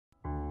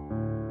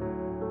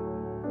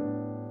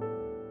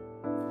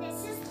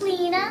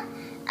Luna.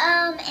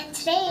 And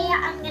today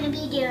I'm going to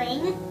be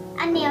doing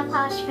a nail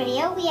polish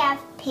video. We have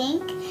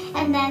pink,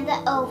 and then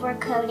the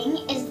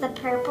overcoating is the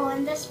purple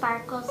and the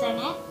sparkles in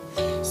it.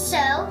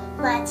 So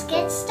let's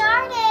get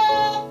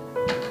started.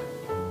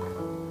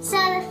 So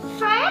the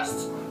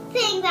first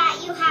thing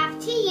that you have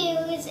to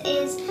use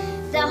is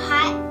the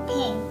hot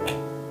pink.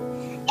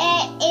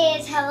 It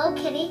is Hello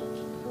Kitty.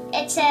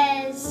 It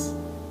says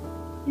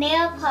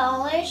nail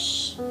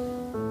polish.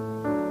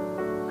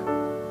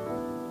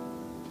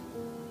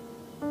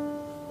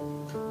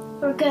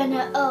 We're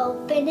gonna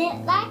open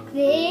it like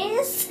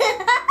this.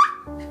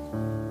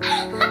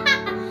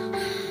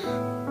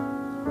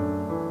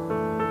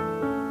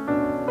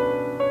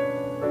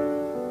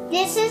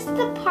 This is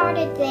the part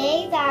of the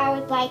day that I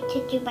would like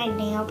to do my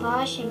nail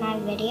polish in my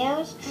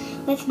videos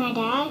with my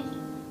dad.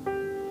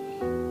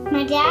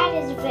 My dad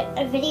is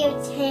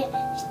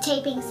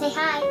videotaping. Say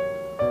hi.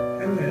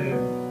 Hello.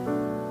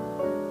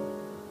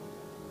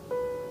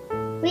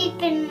 We've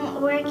been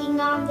working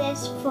on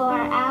this for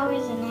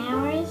hours and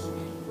hours.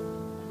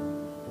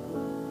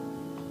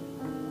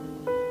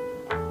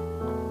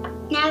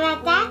 Now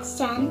that that's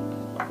done,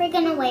 we're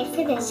gonna wait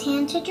for this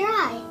hand to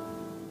dry.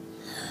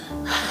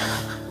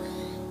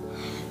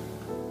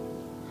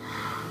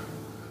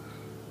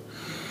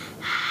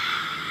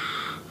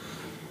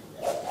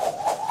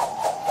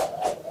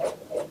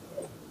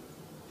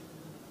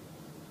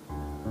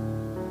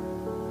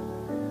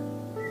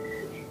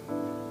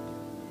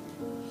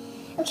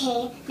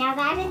 Okay, now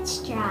that it's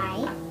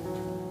dry,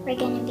 we're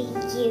going to be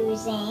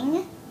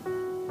using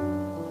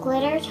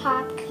glitter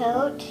top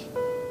coat,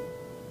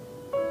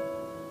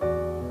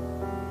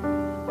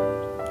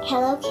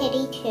 Hello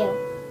Kitty 2. Wait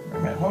a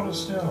minute, hold it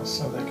still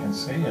so they can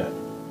see it.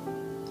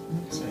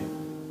 Let's see.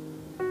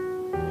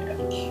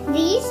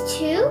 These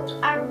two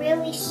are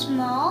really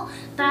small,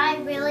 but I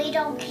really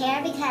don't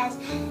care because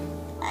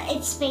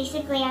it's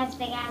basically as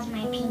big as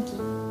my pinky.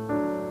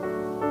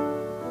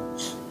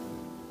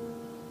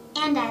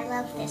 And I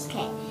love this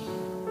kit.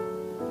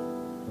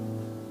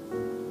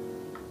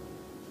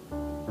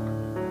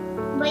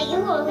 What you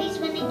always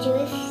want to do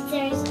if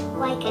there's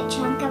like a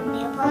chunk of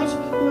nail polish, you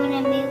want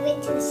to move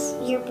it to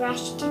your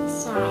brush to the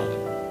side.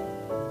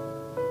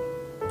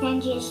 Then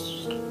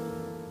just swoop.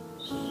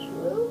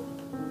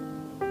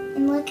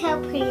 And look how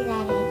pretty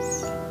that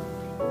is.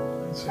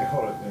 Let's see,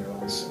 hold it there,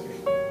 let me see.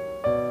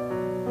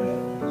 Yeah,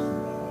 that's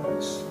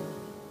nice.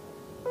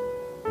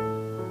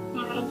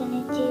 Now we're going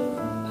to do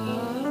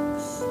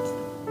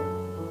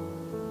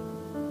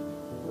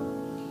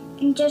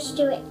and just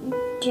do it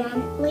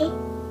gently.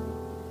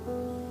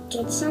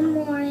 Get some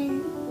more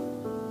in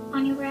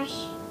on your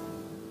brush.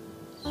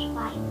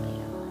 Swipe it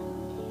on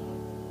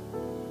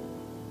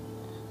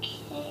there.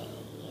 Okay.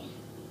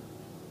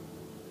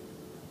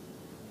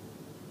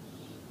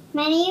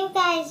 Many of you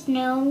guys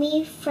know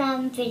me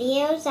from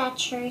videos at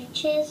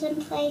churches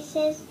and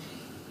places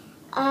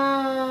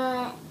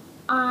on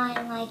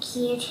like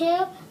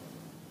YouTube.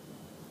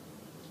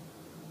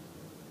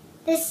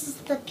 This is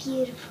the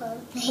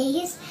beautiful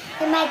place.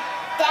 And my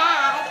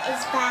dad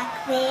is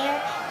back there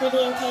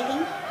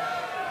videotaping.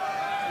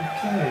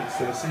 Okay,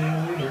 so see you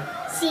later.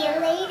 See you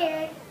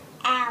later,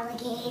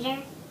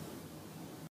 alligator.